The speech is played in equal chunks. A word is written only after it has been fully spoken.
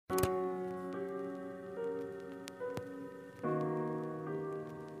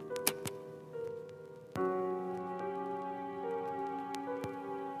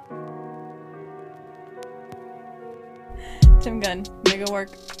Tim Gunn, make it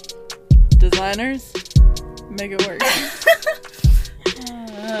work. Designers, make it work.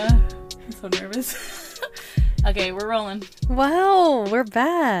 I'm so nervous. Okay, we're rolling. Wow, we're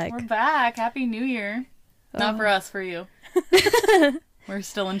back. We're back. Happy New Year. Not for us, for you. We're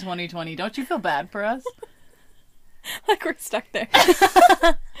still in 2020. Don't you feel bad for us? Like we're stuck there. Let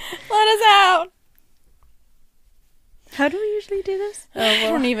us out. How do we usually do this? I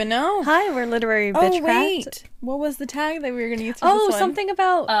don't even know. Hi, we're Literary Oh, Bitchcraft. wait. What was the tag that we were going to use for Oh, this one? something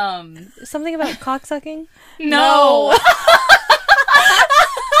about cocksucking? No. It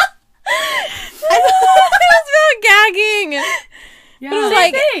was about gagging. Yeah. But it was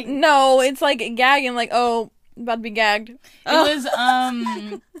like, no, it's like gagging, like, oh, about to be gagged. It was,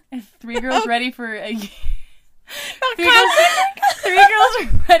 three girls ready for a... Three girls are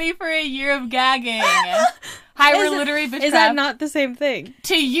ready for a year of gagging. Hi, we're Literary Bitchcraft. Is that not the same thing?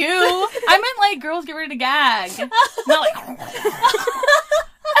 To you? I meant like girls get ready to gag. Not like...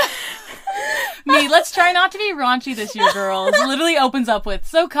 Me, let's try not to be raunchy this year, girls. Literally opens up with,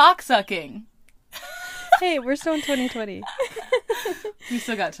 so cocksucking. Hey, we're still in 2020. We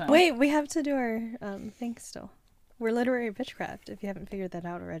still got time. Wait, we have to do our thing still. We're Literary Bitchcraft, if you haven't figured that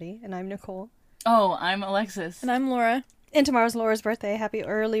out already. And I'm Nicole. Oh, I'm Alexis. And I'm Laura. And tomorrow's Laura's birthday. Happy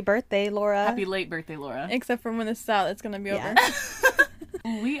early birthday, Laura. Happy late birthday, Laura. Except for when this is out, it's going to be over.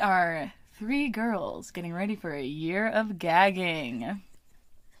 We are three girls getting ready for a year of gagging.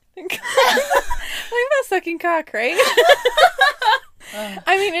 Like about sucking cock, right?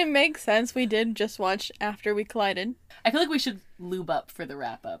 I mean, it makes sense. We did just watch After We Collided. I feel like we should lube up for the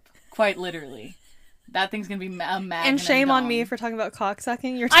wrap-up. Quite literally. That thing's gonna be a mag. And shame on me for talking about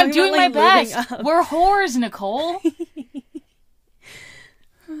cocksucking. You're I'm talking doing about, my like, best. lubing up. We're whores, Nicole.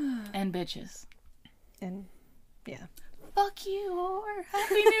 And bitches. And, yeah. Fuck you, whore.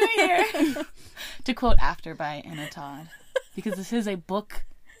 Happy New Year. To quote After by Anna Todd. Because this is a book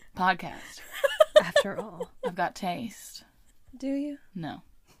podcast. After all. I've got taste. Do you? No.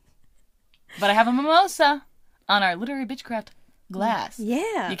 But I have a mimosa on our Literary Bitchcraft glass.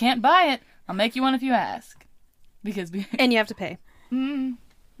 Yeah. You can't buy it. I'll make you one if you ask. Because And you have to pay.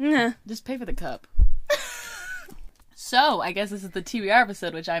 just pay for the cup. So, I guess this is the TBR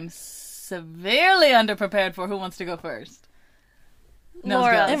episode, which I'm severely underprepared for. Who wants to go first?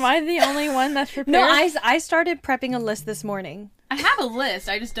 Laura. Am I the only one that's prepared? No, I started prepping a list this morning. I have a list.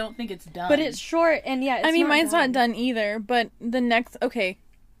 I just don't think it's done. But it's short, and yeah, it's I mean, mine's done. not done either, but the next... Okay,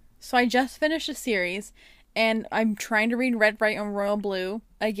 so I just finished a series, and I'm trying to read Red, White, and Royal Blue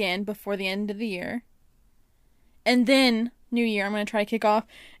again before the end of the year. And then, New Year, I'm going to try to kick off.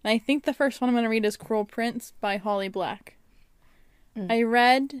 And I think the first one I'm going to read is Cruel Prince by Holly Black. I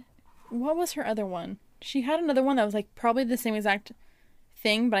read... What was her other one? She had another one that was, like, probably the same exact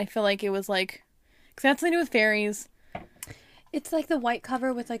thing, but I feel like it was, like... Because it had something to do with fairies. It's like the white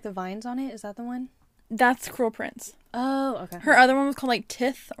cover with like the vines on it. Is that the one? That's Cruel Prince. Oh, okay. Her other one was called, like,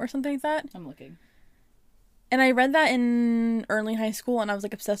 Tith or something like that. I'm looking. And I read that in early high school, and I was,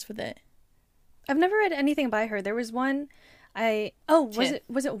 like, obsessed with it. I've never read anything by her. There was one was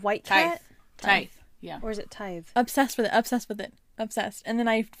it White Cat? Tithe. Yeah. Or is it Tithe? Obsessed with it. Obsessed. And then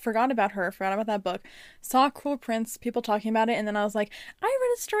I forgot about that book. Saw Cruel Prince, people talking about it, and then I was like, I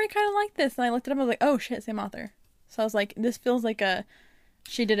read a story kind of like this. And I looked it up, I was like, oh shit, same author. So I was like, this feels like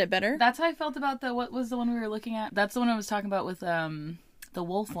she did it better. That's how I felt about what was the one we were looking at? That's the one I was talking about with, the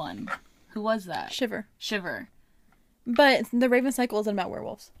wolf one. Who was that? Shiver. But the Raven Cycle isn't about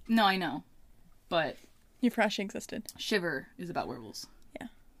werewolves. No, I know. But... You forgot she existed. Shiver is about werewolves. Yeah.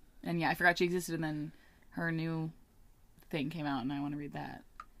 And yeah, I forgot she existed, and then her new thing came out, and I want to read that.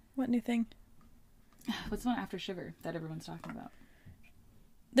 What new thing? What's the one after Shiver that everyone's talking about?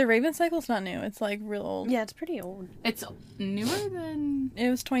 The Raven Cycle's not new. It's like real old. Yeah, it's pretty old. It's newer than... It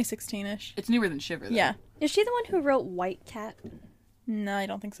was 2016-ish. It's newer than Shiver, though. Yeah. Is she the one who wrote White Cat? No, I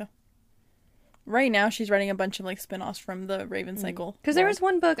don't think so. Right now, she's writing a bunch of, like, spin-offs from the Raven Cycle. Because there was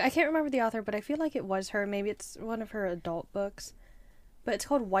one book, I can't remember the author, but I feel like it was her. Maybe it's one of her adult books. But it's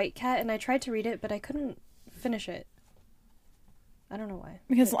called White Cat, and I tried to read it, but I couldn't finish it. I don't know why.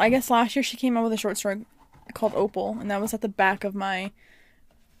 Because I guess last year she came out with a short story called Opal, and that was at the back of my...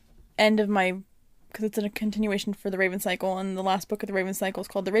 Because it's a continuation for the Raven Cycle, and the last book of the Raven Cycle is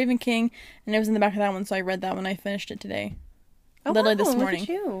called The Raven King, and it was in the back of that one, so I read that when I finished it today. Oh, Literally wow, this morning. Look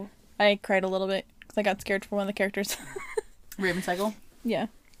at you. I cried a little bit, because I got scared for one of the characters. Raven Cycle? Yeah.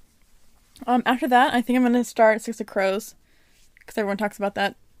 After that, I think I'm going to start Six of Crows, because everyone talks about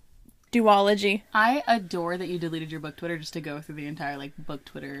that duology. I adore that you deleted your book Twitter just to go through the entire, like, book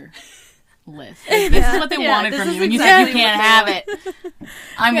Twitter list. Like, this is what they wanted from you, and you said you can't have it.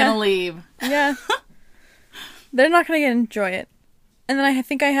 I'm gonna leave. Yeah. They're not gonna enjoy it. And then I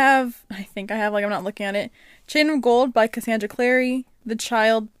think I have, like, I'm not looking at it. Chain of Gold by Cassandra Clary. The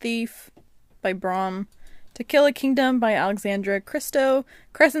Child Thief by Brahm. To Kill a Kingdom by Alexandra Christo.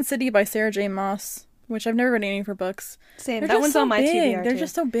 Crescent City by Sarah J. Maas, which I've never read any of her books. Same. They're That just one's so on my big. TBR They're too.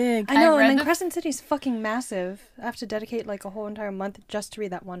 just so big. I know, I read and then the- Crescent City's fucking massive. I have to dedicate like a whole entire month just to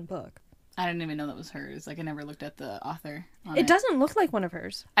read that one book. I didn't even know that was hers. Like, I never looked at the author on It doesn't look like one of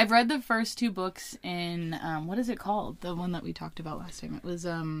hers. I've read the first 2 books in, what is it called? The one that we talked about last time. It was,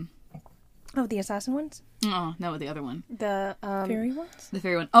 Oh, the assassin ones? oh, no, the other one. The Fairy ones? The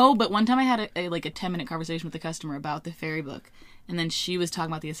fairy one. Oh, but one time I had a 10-minute conversation with the customer about the fairy book. And then she was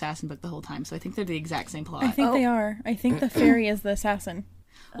talking about the assassin book the whole time. So I think they're the exact same plot. I think they are. I think the fairy is the assassin.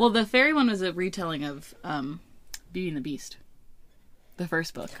 Well, the fairy one was a retelling of Beauty and the Beast. The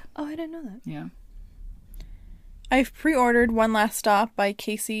first book. Oh, I didn't know that. Yeah. I've pre-ordered One Last Stop by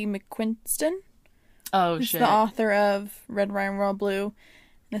Casey McQuiston. Oh, Who's shit. the author of Red Ryan Royal Blue.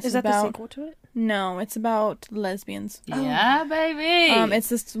 This Is that the about sequel to it? No, it's about lesbians. Yeah, baby! It's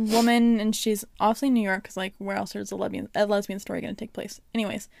this woman, and she's obviously in New York, because, like, where else is a lesbian story going to take place?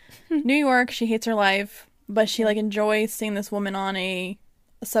 Anyways, New York, she hates her life, but she, like, enjoys seeing this woman on a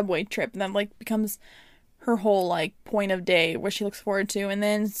subway trip, and that, like, becomes her whole, like, point of day, where she looks forward to, and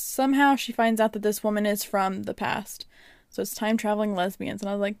then somehow she finds out that this woman is from the past. So it's time-traveling lesbians, and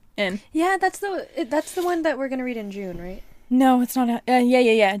I was like, in. Yeah, that's the one that we're gonna read in June, right? No, it's not.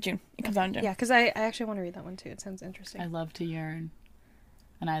 Yeah, June. It comes out in June. Yeah, because I actually want to read that one too. It sounds interesting. I love to yearn.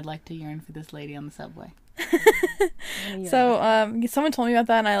 And I'd like to yearn for this lady on the subway. So, someone told me about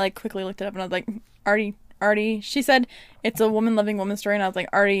that, and I, like, quickly looked it up, and I was like, already. She said it's a woman loving woman story, and I was like,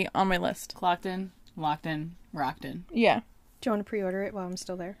 already on my list. Clocked in, locked in, rocked in. Yeah. Do you want to pre-order it while I'm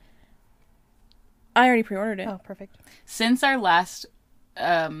still there? I already pre-ordered it. Oh, perfect. Since our last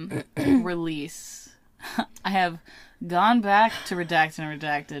release, I have gone back to Redacted and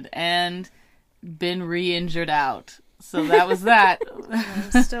Redacted and been re-injured out. So that was that.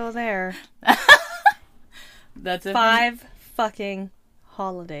 I'm still there. That's it. 5 fucking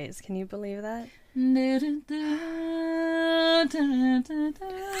holidays. Can you believe that?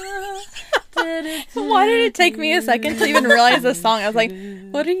 Why did it take me a second to even realize the song? I was like,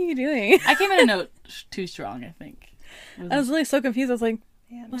 what are you doing? I came in a note too strong, I think. I was really so confused. I was like,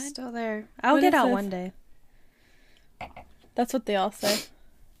 Yeah, I'm What? still there. I'll What get is out this? one day. that's what they all say.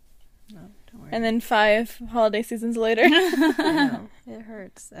 No, don't worry. And then 5 holiday seasons later. I know. It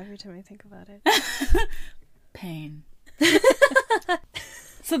hurts every time I think about it. Pain.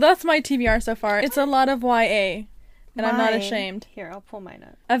 So that's my TBR so far. It's a lot of YA. And I'm not Mine- ashamed. Here, I'll pull mine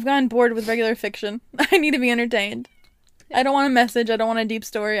up. I've gotten bored with regular fiction. I need to be entertained. I don't want a message. I don't want a deep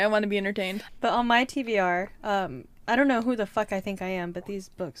story. I want to be entertained. But on my TBR, I don't know who the fuck I think I am, but these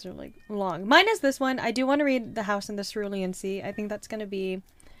books are like long. Mine is this one. I do want to read The House in the Cerulean Sea. I think that's going to be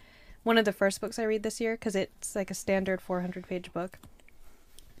one of the first books I read this year because it's like a standard 400-page book.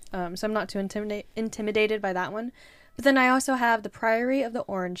 So I'm not too intimidated by that one. But then I also have The Priory of the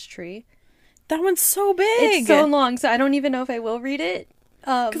Orange Tree. That one's so big. It's so long, so I don't even know if I will read it.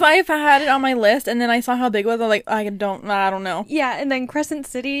 Because I've had it on my list, and then I saw how big it was. I'm like, I don't know. Yeah, and then Crescent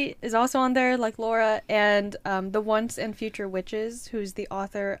City is also on there, like Laura, and The Once and Future Witches, who's the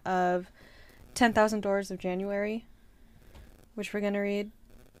author of 10,000 Doors of January, which we're going to read.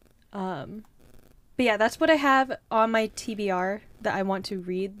 But yeah, that's what I have on my TBR that I want to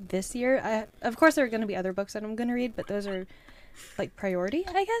read this year. Of course, there are going to be other books that I'm going to read, but those are like priority,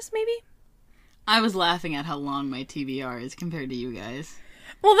 I guess, maybe? I was laughing at how long my TBR is compared to you guys.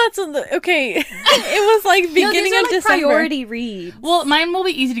 Well, that's okay. It was like beginning these are, of like, December. priority reads. Well, mine will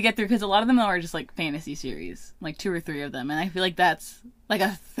be easy to get through because a lot of them are just like fantasy series, like 2 or 3 of them, and I feel like that's like a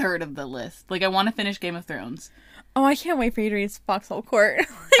third of the list. Like I want to finish Game of Thrones. Oh, I can't wait for you to read Foxhole Court.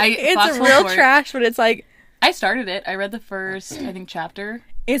 It's Foxhole real Court. trash, but it's like, I started it. I read the first, I think, chapter.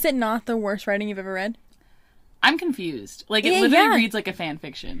 is it not the worst writing you've ever read? I'm confused. Like it Yeah, literally yeah. reads like a fan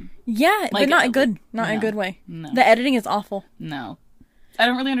fiction. Yeah, Like, but not like, good. Not in a no. good way. No. The editing is awful. No, I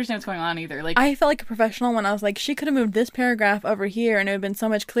don't really understand what's going on either. Like I felt like a professional when I was like, she could have moved this paragraph over here and it would have been so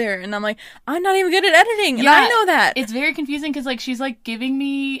much clearer. And I'm like, I'm not even good at editing, and I know that. It's very confusing because like she's like giving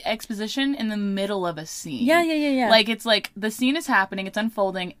me exposition in the middle of a scene. Yeah. Like it's like the scene is happening, it's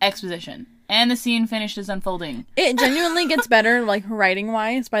unfolding, exposition, and the scene finishes unfolding. It genuinely gets better, like,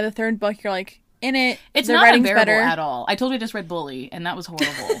 writing-wise. By the 3rd book, you're like, in it. It's the not writing's unbearable better. at all. I told you I just read Bully, and that was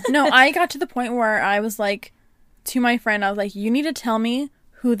horrible. No, I got to the point where I was like, to my friend, I was like, you need to tell me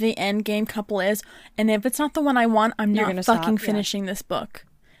who the end game couple is, and if it's not the one I want, I'm You're not gonna fucking stop, yeah. finishing this book.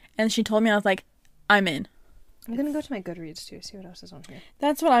 And she told me, I was like, I'm in. I'm gonna go to my Goodreads too, see what else is on here.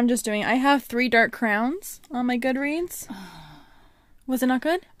 That's what I'm just doing. I have 3 Dark Crowns on my Goodreads. Was it not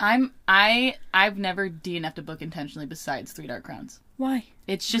good? I've never DNF'd a book intentionally besides 3 Dark Crowns. Why?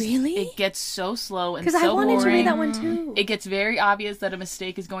 It's just Really? it gets so slow and so Because I wanted boring. to read that one too. It gets very obvious that a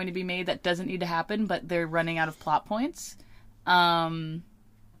mistake is going to be made that doesn't need to happen, but they're running out of plot points.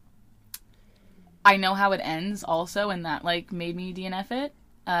 I know how it ends also, and that like made me DNF it.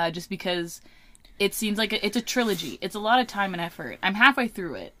 Just because it seems like it's a trilogy. It's a lot of time and effort. I'm halfway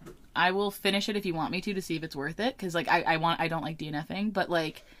through it. I will finish it if you want me to see if it's worth it, because like I don't like DNFing, but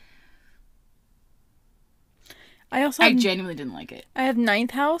like I genuinely didn't like it. I have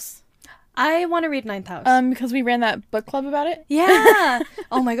Ninth House. I want to read Ninth House. Because we ran that book club about it. Yeah.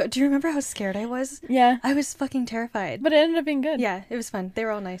 Oh my god. Do you remember how scared I was? Yeah. I was fucking terrified. But it ended up being good. Yeah, it was fun. They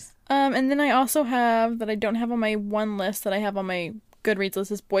were all nice. And then I also have, that I don't have on my one list that I have on my Goodreads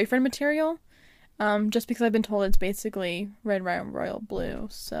list, is boyfriend material. Just because I've been told it's basically Red, White, Royal Blue,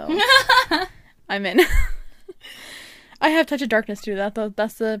 so I'm in. I have Touch of Darkness too. That's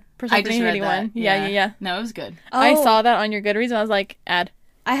the Persephone one. Yeah. No, it was good. Oh, I saw that on your Goodreads and I was like, add.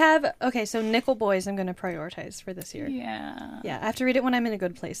 I have, okay, so Nickel Boys I'm going to prioritize for this year. Yeah. Yeah, I have to read it when I'm in a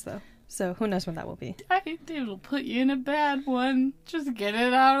good place though. So who knows when that will be. I think it'll put you in a bad one. Just get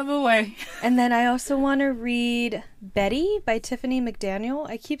it out of the way. And then I also want to read Betty by Tiffany McDaniel.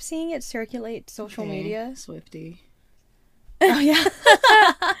 I keep seeing it circulate social media. Swiftie. Oh, yeah.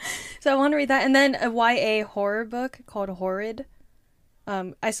 So I want to read that. And then a YA horror book called Horrid.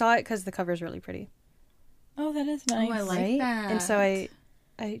 I saw it because the cover is really pretty. Oh, that is nice. Oh, I like Right? that. And so I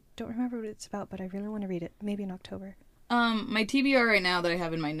don't remember what it's about, but I really want to read it. Maybe in October. My TBR right now that I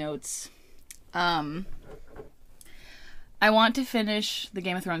have in my notes, I want to finish the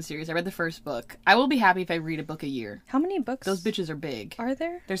Game of Thrones series. I read the first book. I will be happy if I read a book a year. How many books Those bitches are big. are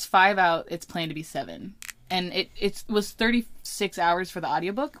there? There's 5 out. It's planned to be 7. And it was 36 hours for the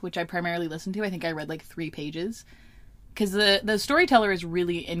audiobook, which I primarily listened to. I think I read like 3 pages. Because the storyteller is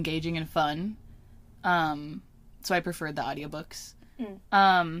really engaging and fun. So I preferred the audiobooks.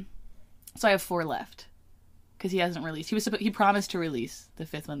 So I have 4 left. Because he hasn't released. He promised to release the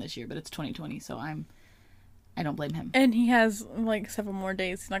 5th one this year, but it's 2020, so I don't blame him. And he has like 7 more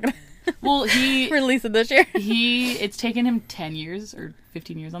days. He's not gonna release it this year. It's taken him 10 years or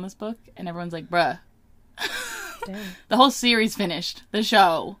 15 years on this book, and everyone's like, bruh. Damn. The whole series finished. The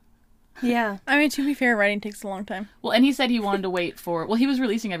show. Yeah. I mean, to be fair, writing takes a long time. Well, and he said he wanted to wait for... Well, he was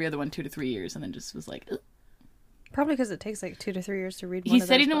releasing every other one 2 to 3 years, and then just was like... Ugh. Probably because it takes like 2 to 3 years to read one He of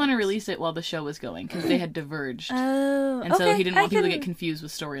said he those didn't want to books. release it while the show was going, because they had diverged. Oh, And so okay, he didn't want I people to can- get confused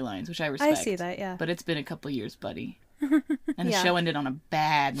with storylines, which I respect. I see that, yeah. But it's been a couple years, buddy. And the Yeah. show ended on a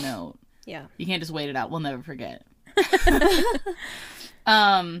bad note. Yeah. You can't just wait it out. We'll never forget.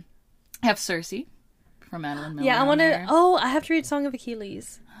 I have Cersei from Madeline Miller. Yeah, I on want to... there. Oh, I have to read Song of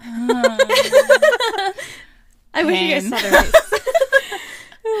Achilles. Uh, I wish you guys Pain. saw the race.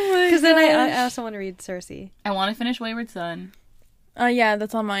 Oh Because then I also want to read Cersei. I want to finish Wayward Son. Yeah,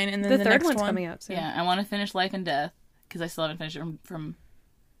 that's on mine. And then The the third next one's one. coming out soon. Yeah, I want to finish Life and Death, because I still haven't finished it from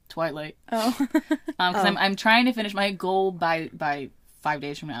Twilight. Oh. Because Oh. I'm trying to finish my goal by 5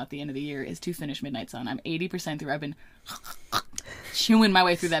 days from now at the end of the year is to finish Midnight Sun. I'm 80% through. I've been chewing my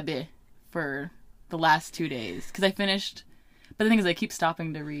way through that bit for the last 2 days. Because I finished... But the thing is, I keep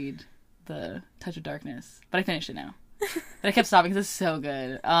stopping to read the Touch of Darkness. But I finished it now. But I kept stopping because it's so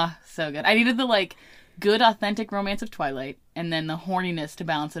good. So good. I needed the, like, good, authentic romance of Twilight, and then the horniness to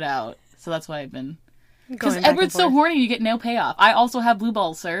balance it out. So that's why I've been... Because Going back Edward's and so forth. horny, you get no payoff. I also have blue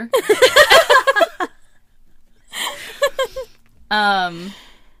balls, sir. A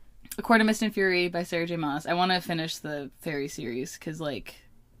Court of Mist and Fury by Sarah J. Maas. I want to finish the Fairy series, because, like,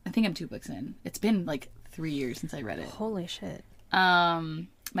 I think I'm 2 books in. It's been, like, 3 years since I read it. Holy shit.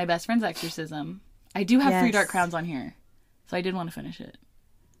 My Best Friend's Exorcism. I do have 3 Yes. Dark Crowns on here, so I did want to finish it.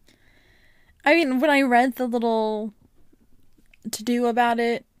 I mean, when I read the little to-do about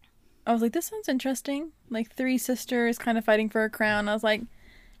it, I was like, this sounds interesting. Like, 3 sisters kind of fighting for a crown. I was like,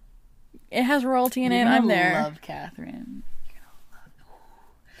 it has royalty in You're it. gonna I'm there. love Catherine. You're gonna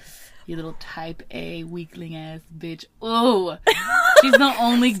love... You little type A weakling ass bitch. Oh, she's the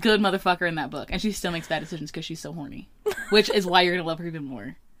only good motherfucker in that book, and she still makes bad decisions because she's so horny. Which is why you're gonna love her even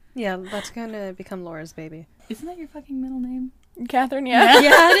more. Yeah, that's going to become Laura's baby. Isn't that your fucking middle name? Catherine, yeah.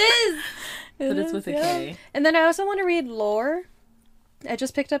 Yeah, it is. But it's with a K. And then I also want to read Lore. I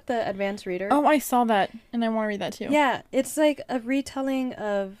just picked up the advanced reader. Oh, I saw that, and I want to read that too. Yeah, it's like a retelling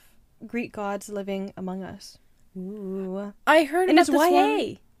of Greek gods living among us. Ooh. I heard And about it's this YA.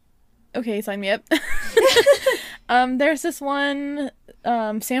 one. Okay, sign me up. There's this one,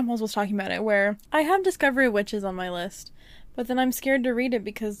 Samples was talking about it, where I have Discovery of Witches on my list, but then I'm scared to read it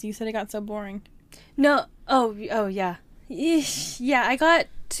because you said it got so boring. No. Oh, yeah. Eesh. Yeah, I got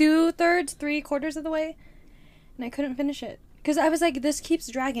 2/3, 3/4 of the way, and I couldn't finish it. Because I was like, this keeps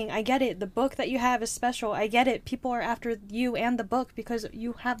dragging. I get it. The book that you have is special. I get it. People are after you and the book because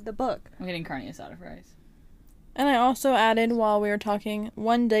you have the book. I'm getting carne asada fries. And I also added, while we were talking,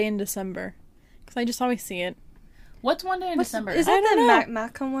 One Day in December. Because I just always see it. What's One Day in December? Is I that don't the know.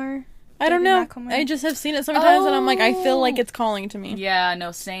 Macklemore? I don't know. Macklemore? I just have seen it so many times, and I'm like, I feel like Oh. it's calling to me. Yeah,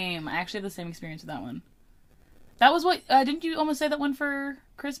 no, same. I actually had the same experience with that one. That was what, didn't you almost say that one for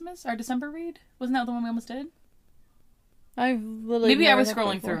Christmas? Our December read? Wasn't that the one we almost did? I've literally Maybe I never was had that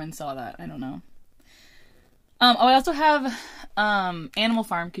scrolling before. through and saw that. I don't know. I also have Animal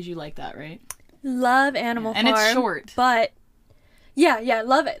Farm because you like that, right? Love Animal And Farm. it's short. But, yeah,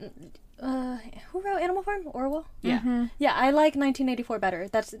 love it. Who wrote Animal Farm? Orwell? Yeah. Mm-hmm. Yeah, I like 1984 better.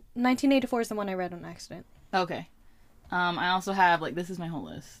 1984 is the one I read on accident. Okay. I also have, like, this is my whole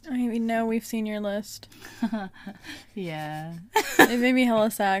list. I know we've seen your list. Yeah. It made me hella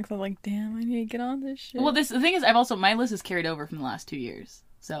sad, 'cause I'm like, damn, I need to get on this shit. Well, the thing is, my list is carried over from the last 2 years.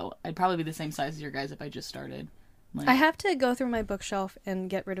 So I'd probably be the same size as your guys if I just started. Like, I have to go through my bookshelf and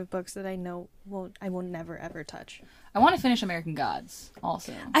get rid of books that I know I will never ever touch. I want to finish American Gods,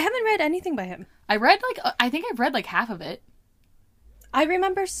 also. I haven't read anything by him. I read, I think I've read, half of it. I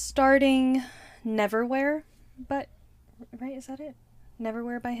remember starting Neverwhere, but right, is that it?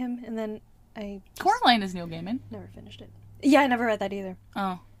 Neverwhere by him, and then I just Coraline is Neil Gaiman. never finished it. Yeah, I never read that either.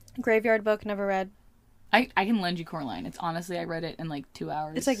 Oh. Graveyard Book, never read. I can lend you Coraline. It's honestly, I read it in 2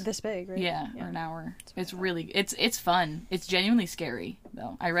 hours. It's like this big, right? Yeah, or an hour. It's really, it's fun. It's genuinely scary,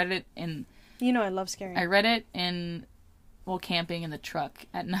 though. I read it in, You know I love scary. camping in the truck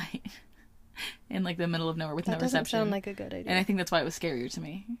at night. In, the middle of nowhere with that no doesn't reception. sound like a good idea. And I think that's why it was scarier to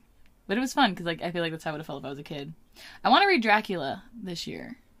me. But it was fun, because, I feel like that's how I would have felt if I was a kid. I want to read Dracula this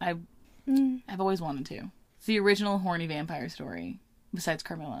year. I've always wanted to. It's the original horny vampire story, besides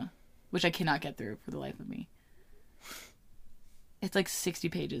Carmilla, which I cannot get through for the life of me. It's 60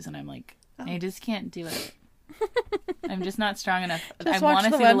 pages, and I'm like, I just can't do it. I'm just not strong enough. I Just want watch to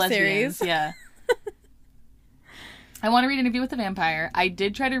the see web the lesbians. series. Yeah. I want to read Interview with the Vampire. I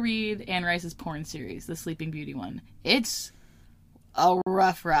did try to read Anne Rice's porn series, the Sleeping Beauty one. It's a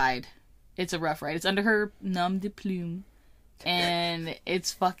rough ride. It's a rough ride. It's under her nom de plume. And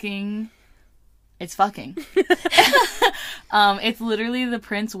it's fucking. It's literally the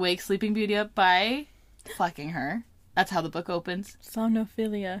prince wakes Sleeping Beauty up by fucking her. That's how the book opens.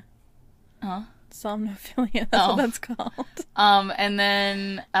 Somnophilia. Huh? Somnophilia. That's what that's called. And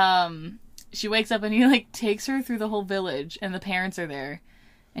then, she wakes up and he, takes her through the whole village and the parents are there.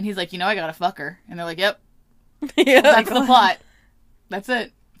 And he's like, I gotta fuck her. And they're like, yep. Yeah. That's the plot. That's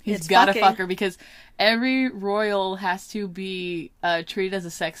it. He's It's gotta fucking. fuck her because every royal has to be treated as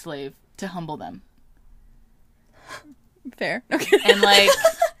a sex slave to humble them. Fair. Okay. And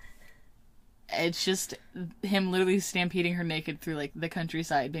it's just him literally stampeding her naked through the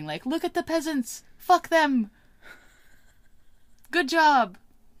countryside, being like, "Look at the peasants, fuck them. Good job."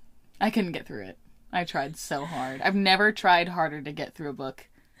 I couldn't get through it. I tried so hard. I've never tried harder to get through a book.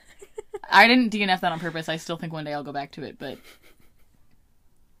 I didn't DNF that on purpose. I still think one day I'll go back to it, but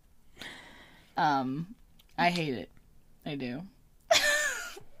I hate it. I do.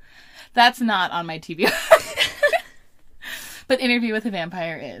 That's not on my TBR. But Interview with a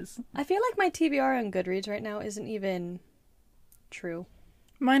Vampire is. I feel like my TBR on Goodreads right now isn't even true.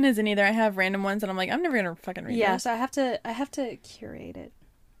 Mine isn't either. I have random ones, and I'm like, I'm never gonna fucking read Yeah, this. so I have to curate it.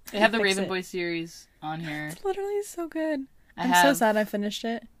 They have the Fix Raven it. Boy series on here. It's literally so good. I I'm have so sad I finished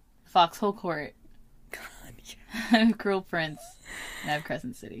it. Foxhole Court, God, yeah. Cruel Prince, and I have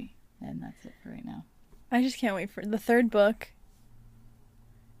Crescent City. And that's it for right now. I just can't wait for the third book.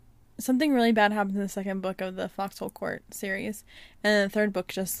 Something really bad happens in the second book of the Foxhole Court series, and then the third book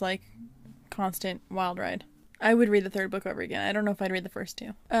just constant wild ride. I would read the third book over again. I don't know if I'd read the first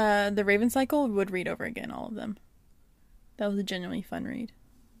two. The Raven Cycle would read over again, all of them. That was a genuinely fun read.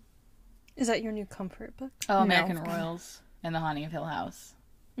 Is that your new comfort book? Oh, No. American Royals and The Haunting of Hill House.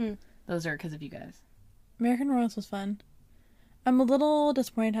 Mm. Those are because of you guys. American Royals was fun. I'm a little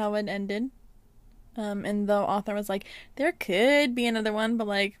disappointed how it ended. And the author was like, there could be another one, but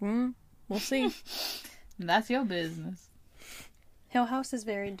we'll see. That's your business. Hill House is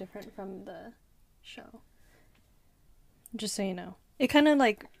very different from the show. Just so you know. It kind of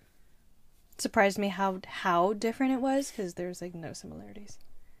surprised me how different it was, because there's no similarities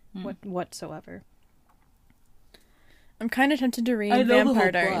whatsoever. I'm kind of tempted to read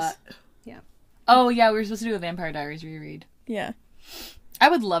Vampire Diaries. Yeah. Oh, yeah, we were supposed to do a Vampire Diaries reread. Yeah. I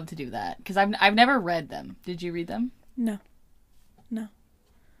would love to do that, because I've never read them. Did you read them? No.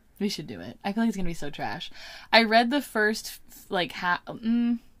 We should do it. I feel like it's going to be so trash. I read the first, like, I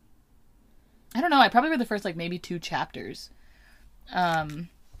don't know. I probably read the first, like, maybe 2 chapters. I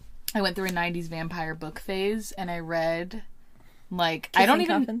went through a 90s vampire book phase, and I read, like, I don't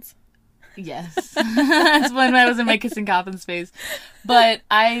even... Coffins. Yes. That's when I was in my kissing coffins phase. But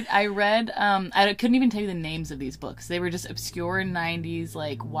I read, I couldn't even tell you the names of these books. They were just obscure 90s,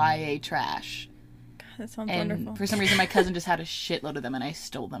 like, YA trash. That sounds And wonderful. for some reason, my cousin just had a shitload of them, and I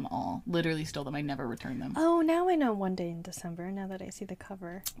stole them all. Literally stole them. I never returned them. Oh, now I know One Day in December, now that I see the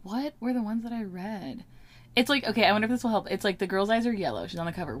cover. What were the ones that I read? It's like, okay, I wonder if this will help. It's like the girl's eyes are yellow. She's on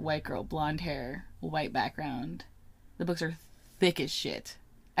the cover. White girl, blonde hair, white background. The books are thick as shit.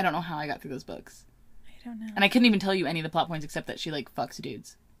 I don't know how I got through those books. I don't know. And I couldn't even tell you any of the plot points except that she, like, fucks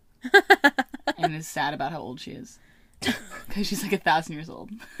dudes. And is sad about how old she is. Because she's, like, 1,000 years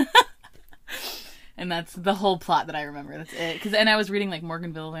old. And that's the whole plot that I remember. That's it. And I was reading, like,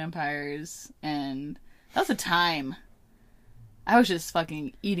 Morganville Vampires, and that was a time. I was just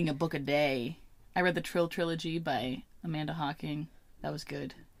fucking eating a book a day. I read the Trill Trilogy by Amanda Hawking. That was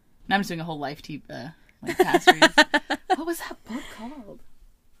good. And I'm just doing a whole life past reads. What was that book called?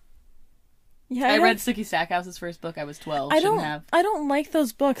 Yeah, I read Sookie Stackhouse's first book. I was 12. I Shouldn't don't like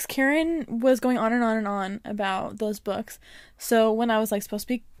those books. Karen was going on and on and on about those books. So when I was, like, supposed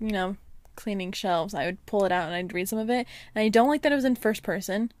to be, you know, cleaning shelves, I would pull it out and I'd read some of it. And I don't like that it was in first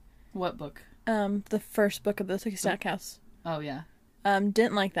person. What book? The first book of the Sookie Stackhouse. Oh, yeah.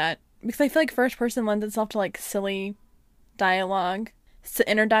 Didn't like that. Because I feel like first person lends itself to, like, silly dialogue.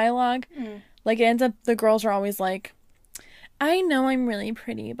 Inner dialogue. Mm. Like, it ends up, the girls are always like, I know I'm really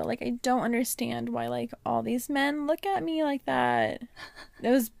pretty, but, like, I don't understand why, like, all these men look at me like that. It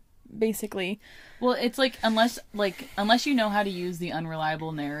was basically... Well, it's like unless you know how to use the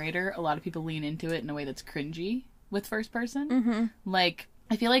unreliable narrator, a lot of people lean into it in a way that's cringy with first person. Mm-hmm. Like,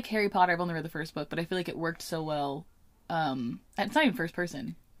 I feel like Harry Potter, I've only read the first book, but I feel like it worked so well. It's not even first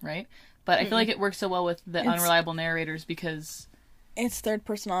person, right? But I feel like it works so well with the unreliable narrators because... It's third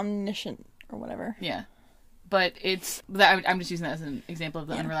person omniscient or whatever. Yeah. But I'm just using that as an example of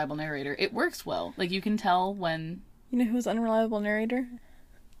the unreliable narrator. It works well. Like, you can tell when... You know who's unreliable narrator?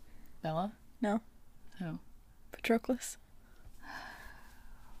 Bella? No. Who? Patroclus.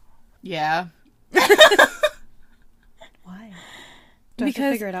 Yeah. Why? Do I have to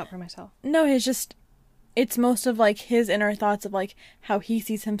Because- figure it out for myself? No, it's most of, like, his inner thoughts of, like, how he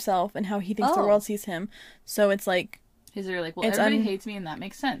sees himself and how he thinks the Oh. world sees him. So it's like... His are like, well, It's everybody hates me and that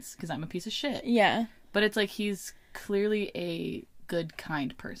makes sense because I'm a piece of shit. Yeah. But it's like he's clearly a good,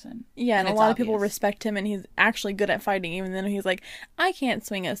 kind person. Yeah, and a it's lot of people obvious. respect him, and he's actually good at fighting, even though he's like, I can't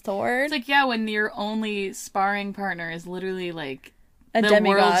swing a sword. It's like, yeah, when your only sparring partner is literally like A the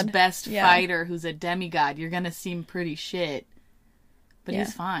demigod. world's best Yeah. fighter who's a demigod, you're gonna seem pretty shit. But Yeah.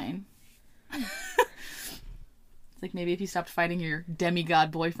 he's fine. It's like maybe if you stopped fighting your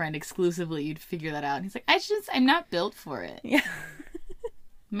demigod boyfriend exclusively, you'd figure that out. And he's like, I'm not built for it. Yeah.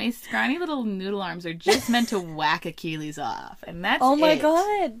 My scrawny little noodle arms are just meant to whack Achilles off. And that's Oh my it.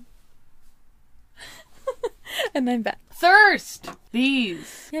 god! And I'm back. Thirst!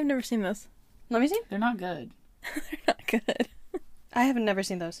 These. Yeah, I've never seen this. Let me see. They're not good. They're not good. I have never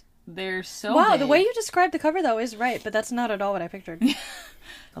seen those. They're so Wow, big. the way you described the cover though is right, but that's not at all what I pictured.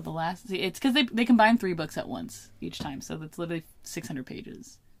 Oh, it's because they combine 3 books at once each time, so that's literally 600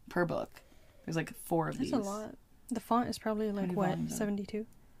 pages per book. There's like 4 of That's these. a lot. The font is probably like many what, volumes are there? 72?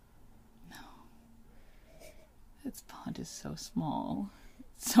 Its font is so small.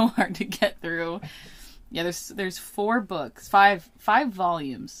 It's so hard to get through. Yeah, there's 4 books, 5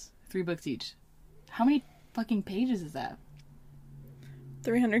 volumes, 3 books each. How many fucking pages is that?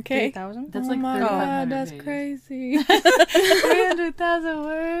 300K. 3,000? That's Oh like my 3,500 god, that's pages. crazy. 300,000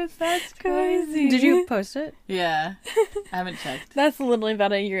 words. That's crazy. Did you post it? Yeah, I haven't checked. That's literally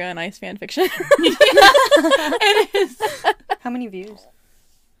about a Yuri on Ice fan fiction. It is. How many views?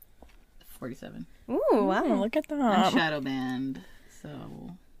 47. Ooh, Oh, wow. look at I'm that. shadow banned,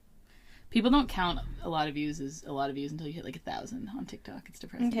 so people don't count a lot of views as a lot of views until you hit like 1,000 on TikTok. It's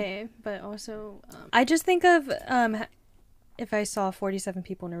depressing. Okay, but also, I just think of, if I saw 47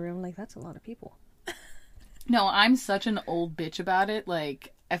 people in a room, like, that's a lot of people. No, I'm such an old bitch about it.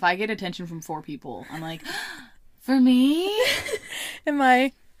 Like, if I get attention from 4 people, I'm like, for me? Am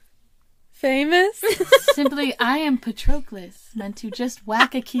I famous? Simply, I am Patroclus, meant to just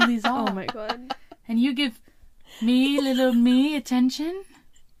whack Achilles off. Oh my god. And you give me, little me, attention?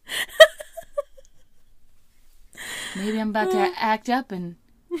 Maybe I'm about to act up and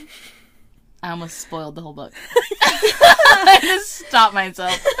I almost spoiled the whole book. I just stopped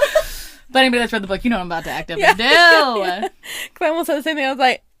myself. But anybody that's read the book, you know what I'm about to act up and do. Because I almost said the same thing. I was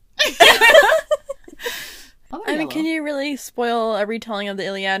like, I mean, can you really spoil a retelling of the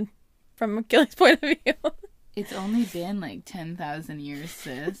Iliad from Achilles' point of view? It's only been like 10,000 years,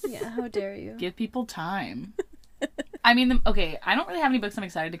 sis. Yeah, how dare you? Give people time. I mean, okay, I don't really have any books I'm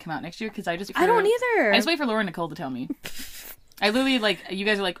excited to come out next year because I don't either. I just wait for Laura and Nicole to tell me. I literally, like, you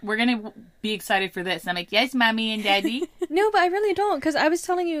guys are like, we're going to be excited for this. And I'm like, yes, mommy and daddy. No, but I really don't, because I was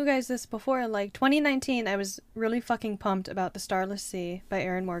telling you guys this before. Like, 2019, I was really fucking pumped about The Starless Sea by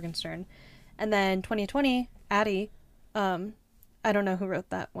Erin Morgenstern. And then 2020, Addie, I don't know who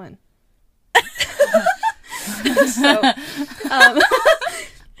wrote that one. So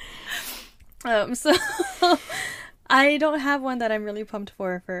I don't have one that I'm really pumped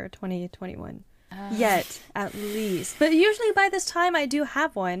for 2021. Yet, at least. But usually by this time I do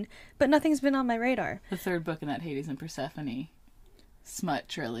have one, but nothing's been on my radar. The third book in that Hades and Persephone smut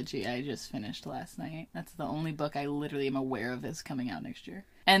trilogy I just finished last night. That's the only book I literally am aware of is coming out next year.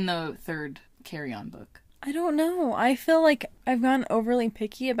 And the third Carry On book. I don't know. I feel like I've gotten overly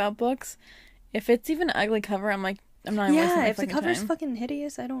picky about books. If it's even an ugly cover, I'm like, I'm not even wasting my if the fucking cover's time. fucking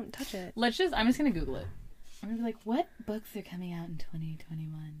hideous, I don't touch it. I'm just going to Google it. I'm going to be like, what books are coming out in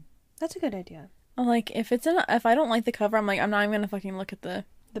 2021? That's a good idea. Like, if I don't like the cover, I'm like, I'm not even gonna fucking look at the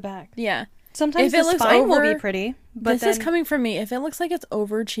back. Yeah. Sometimes the spine will be pretty, but this is coming from me. If it looks like it's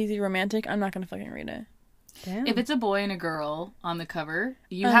over cheesy romantic, I'm not gonna fucking read it. Damn. If it's a boy and a girl on the cover,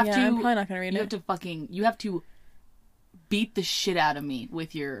 you have to. I'm probably not gonna read it. You have to beat the shit out of me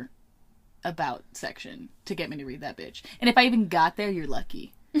with your about section to get me to read that bitch. And if I even got there, you're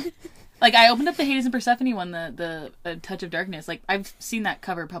lucky. Like, I opened up the Hades and Persephone one, the Touch of Darkness. Like, I've seen that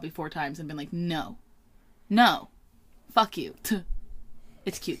cover probably 4 times and been like, no, fuck you.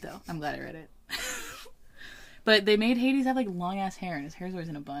 It's cute though. I'm glad I read it. But they made Hades have like long ass hair, and his hair's always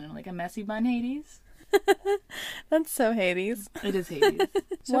in a bun. And I'm like, a messy bun, Hades. That's so Hades. It is Hades.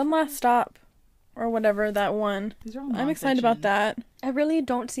 One Last Stop, or whatever that one. These are all I'm excited about that. I really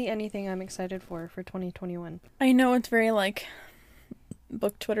don't see anything I'm excited for 2021. I know it's very like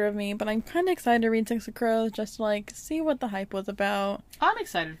book Twitter of me, but I'm kind of excited to read Six of Crows just to like see what the hype was about. I'm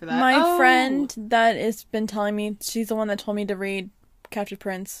excited for that. My friend that has been telling me, she's the one that told me to read Captive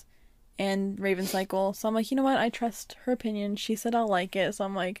Prince and Raven Cycle, so I'm like, you know what, I trust her opinion. She said I'll like it, so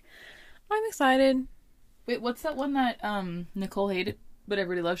I'm like, I'm excited. Wait, what's that one that Nicole hated but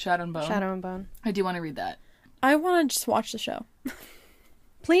everybody loves? Shadow and Bone. Shadow and Bone. I do want to read that. I want to just watch the show.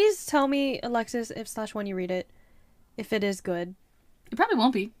 Please tell me, Alexis, if /1 you read it, if it is good. It probably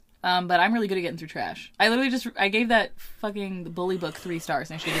won't be, but I'm really good at getting through trash. I gave that fucking Bully book 3 stars,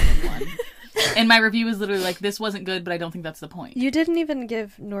 and I should have given 1. And my review was literally like, this wasn't good, but I don't think that's the point. You didn't even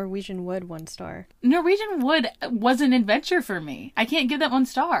give Norwegian Wood 1 star. Norwegian Wood was an adventure for me. I can't give that 1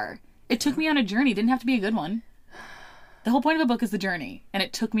 star. It took me on a journey. It didn't have to be a good one. The whole point of a book is the journey, and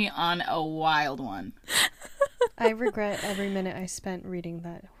it took me on a wild one. I regret every minute I spent reading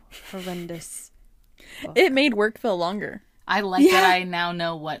that horrendous book. It made work feel longer. I like that I now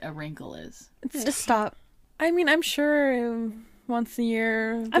know what a wrinkle is. Just stop. I mean, I'm sure once a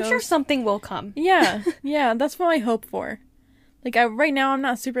year... I'm sure something will come. Yeah, that's what I hope for. Like, right now, I'm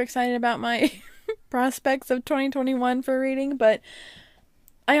not super excited about my prospects of 2021 for reading, but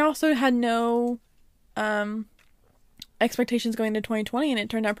I also had no expectations going into 2020, and it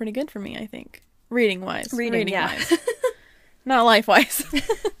turned out pretty good for me, I think. Reading-wise. Reading-wise. Not life-wise.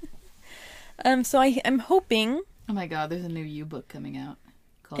 So I'm hoping... Oh my god, there's a new You book coming out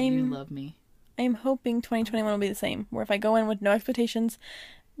called You Love Me. I'm hoping 2021 will be the same, where if I go in with no expectations,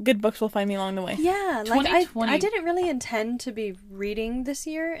 good books will find me along the way. Yeah, like I didn't really intend to be reading this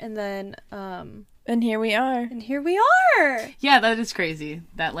year, and then and here we are. Yeah, that is crazy.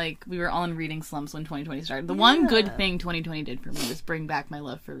 That like we were all in reading slumps when 2020 started. The one good thing 2020 did for me was bring back my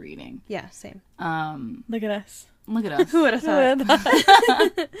love for reading. Yeah, same. Look at us. Who would have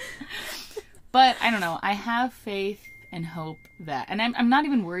thought? But I don't know. I have faith and hope that, and I'm not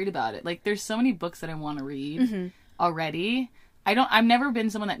even worried about it. Like, there's so many books that I want to read already. I've never been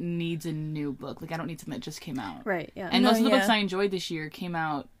someone that needs a new book. Like, I don't need something that just came out. Right. Yeah. And most of the books I enjoyed this year came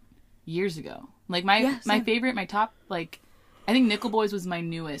out years ago. Like my favorite, my top, like, I think Nickel Boys was my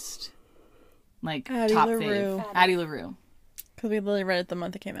newest, like, Addie top LaRue. fave. Addie LaRue. Because we literally read it the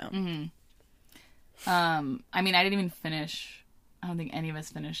month it came out. Mm-hmm. I mean, I didn't even finish. I don't think any of us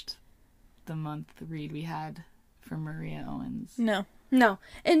finished the month read we had for Maria Owens. No.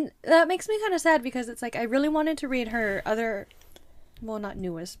 And that makes me kind of sad because it's like I really wanted to read her other, well, not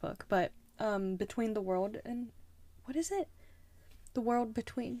newest book, but Between the World and, what is it? The World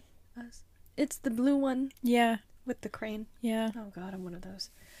Between Us. It's the blue one Yeah. with the crane. Yeah. Oh god, I'm one of those.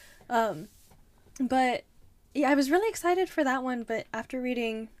 But yeah, I was really excited for that one, but after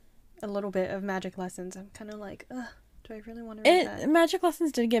reading a little bit of Magic Lessons, I'm kind of like, ugh, do I really want to read that? Magic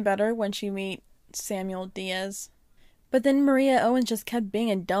Lessons did get better when she meet Samuel Diaz. But then Maria Owens just kept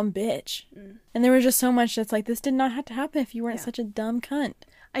being a dumb bitch. And there was just so much that's like, this did not have to happen if you weren't such a dumb cunt.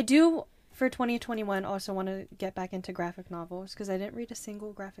 I do, for 2021, also want to get back into graphic novels, because I didn't read a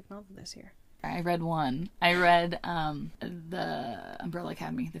single graphic novel this year. I read one. I read the Umbrella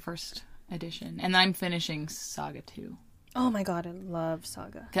Academy, the first edition. And then I'm finishing Saga 2. Oh my god, I love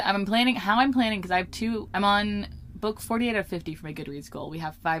Saga. I'm planning, because I have I'm on book 48 out of 50 for my Goodreads goal. We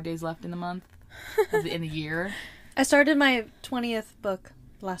have 5 days left in the month, in the year. I started my 20th book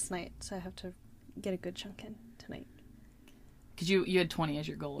last night, so I have to get a good chunk in tonight. Because you had 20 as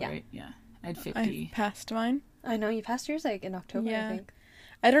your goal, right? Yeah. I had 50. I passed mine. I know, you passed yours like in October, I think.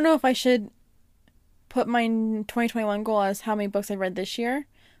 I don't know if I should put my 2021 goal as how many books I read this year,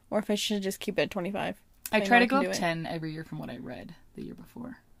 or if I should just keep it at 25. I try to go up 10 every year from what I read the year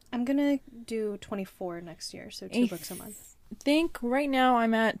before. I'm gonna do 24 next year, so 2 books a month. I think right now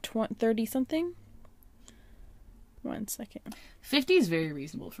I'm at 30 something. 1 second. 50 is very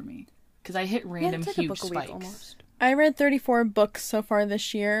reasonable for me, because I hit random it's like huge a book spikes. a week almost. I read 34 books so far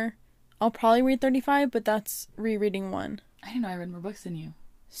this year. I'll probably read 35, but that's rereading one. I didn't know I read more books than you.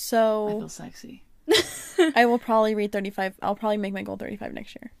 So I feel sexy. I will probably read 35. I'll probably make my goal 35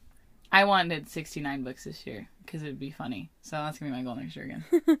 next year. I wanted 69 books this year because it would be funny. So that's going to be my goal next year again.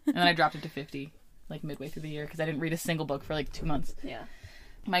 And then I dropped it to 50, like midway through the year, because I didn't read a single book for like 2 months. Yeah.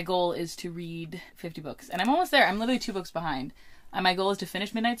 My goal is to read 50 books. And I'm almost there. I'm literally 2 books behind. My goal is to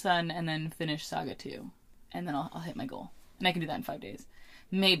finish Midnight Sun and then finish Saga 2. And then I'll hit my goal. And I can do that in 5 days.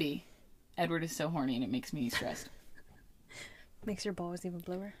 Maybe. Edward is so horny and it makes me stressed. Makes your balls even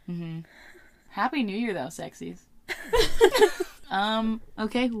bluer. Mm-hmm. Happy New Year, though, sexies.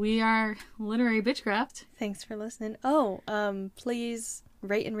 Okay, we are Literary Bitchcraft. Thanks for listening. Please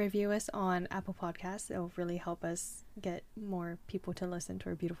rate and review us on Apple Podcasts. It'll really help us get more people to listen to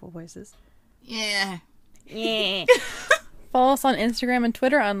our beautiful voices. Yeah. Yeah. Follow us on Instagram and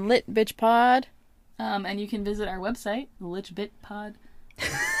Twitter on LitBitchPod. And you can visit our website, LitBitPod.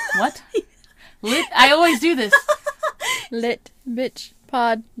 What? I always do this.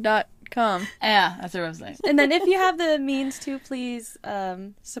 LitBitchPod.com. Yeah, that's our website. And then if you have the means to, please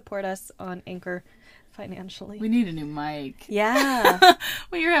support us on Anchor financially. We need a new mic. Yeah.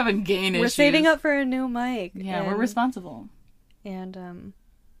 We're having gain issues. We're saving up for a new mic. Yeah, we're responsible. And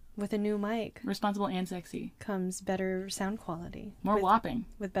with a new mic Responsible and sexy. comes better sound quality. More whopping.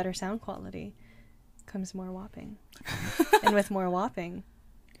 With better sound quality comes more whopping. And with more whopping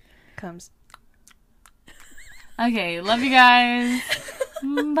comes... Okay, love you guys.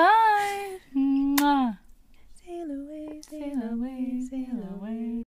 Bye. Mwah. Sail away, Sail away.